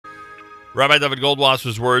Rabbi David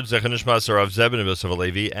Goldwasser's words, Zecher Nishmas Rav Zebin Yosef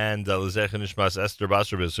Alevi, and Zecher Nishmas Esther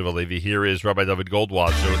Basra Yosef Alevi. Here is Rabbi David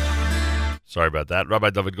Goldwasser. Sorry about that.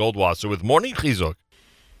 Rabbi David Goldwasser with Morning Chizuk.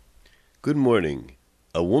 Good morning.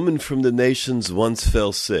 A woman from the nations once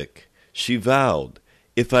fell sick. She vowed,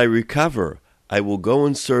 if I recover, I will go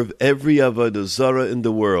and serve every Avodah Zarah in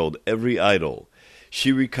the world, every idol.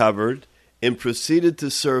 She recovered and proceeded to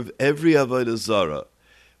serve every Avodah Zarah.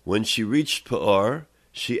 When she reached Pa'ar,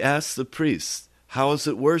 she asked the priests, how is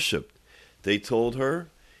it worshipped? They told her,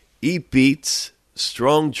 eat beets,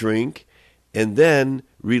 strong drink, and then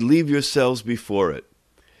relieve yourselves before it.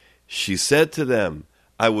 She said to them,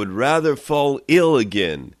 I would rather fall ill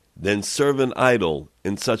again than serve an idol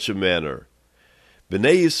in such a manner.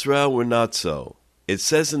 Bnei Yisrael were not so. It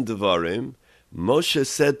says in Devarim, Moshe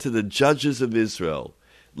said to the judges of Israel,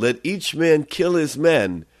 let each man kill his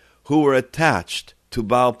men who were attached to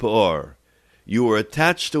Baal Peor. You were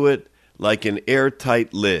attached to it like an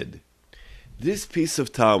airtight lid. This piece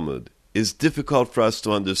of Talmud is difficult for us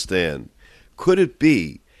to understand. Could it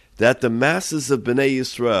be that the masses of Bnei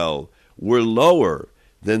Yisrael were lower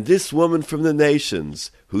than this woman from the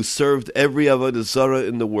nations who served every Avodah Zarah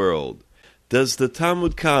in the world? Does the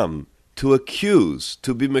Talmud come to accuse,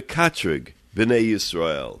 to be mekatrig, Bnei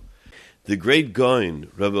Yisrael? The great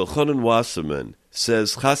Gaon, Rav Elchanan Wasserman,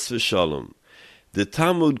 says, Chas v'shalom, the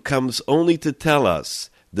Talmud comes only to tell us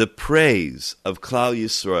the praise of Klal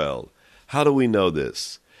Yisrael. How do we know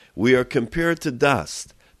this? We are compared to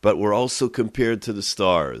dust, but we're also compared to the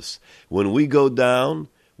stars. When we go down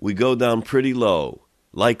pretty low,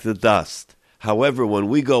 like the dust. However, when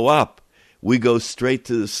we go up, we go straight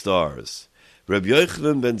to the stars. Reb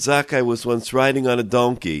Yochanan ben Zakkai was once riding on a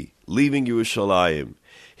donkey, leaving Yerushalayim.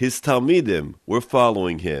 His Talmidim were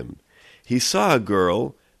following him. He saw a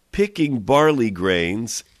girl picking barley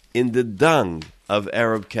grains in the dung of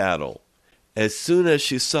Arab cattle. As soon as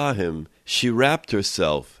she saw him, she wrapped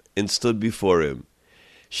herself and stood before him.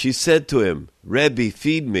 She said to him, Rebbe,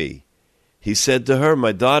 feed me. He said to her,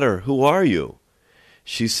 my daughter, who are you?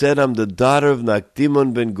 She said, I'm the daughter of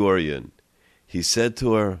Nakdimon ben Gurion. He said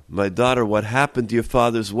to her, my daughter, what happened to your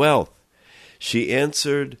father's wealth? She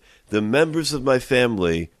answered, the members of my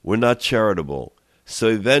family were not charitable, so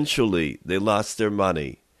eventually they lost their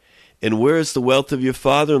money. And where is the wealth of your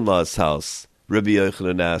father-in-law's house? Rabbi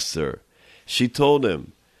Yochanan asked her. She told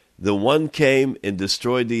him, the one came and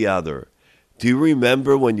destroyed the other. Do you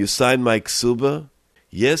remember when you signed my ksuba?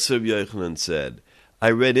 Yes, Rabbi Yochanan said. I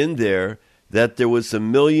read in there that there was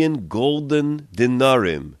 1,000,000 golden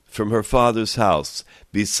dinarim from her father's house,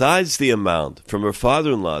 besides the amount from her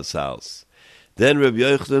father-in-law's house. Then Rabbi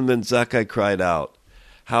Yochanan ben Zakkai cried out,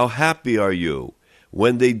 how happy are you?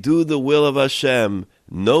 When they do the will of Hashem,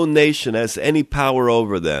 no nation has any power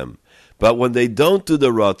over them. But when they don't do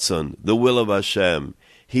the Ratzon, the will of Hashem,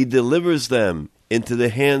 He delivers them into the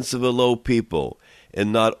hands of a low people,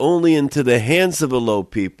 and not only into the hands of a low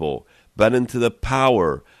people, but into the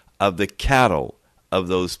power of the cattle of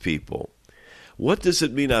those people. What does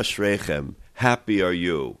it mean, Ashreichem, happy are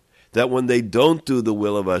you? That when they don't do the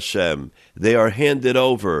will of Hashem, they are handed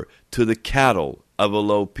over to the cattle of a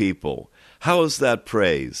low people. How is that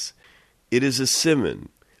praise? It is a siman.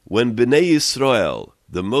 When Bnei Yisrael,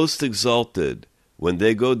 the most exalted, when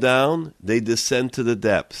they go down, they descend to the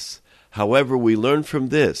depths. However, we learn from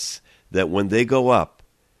this that when they go up,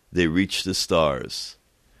 they reach the stars.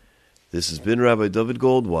 This has been Rabbi David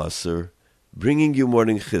Goldwasser, bringing you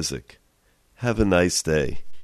Morning Chizuk. Have a nice day.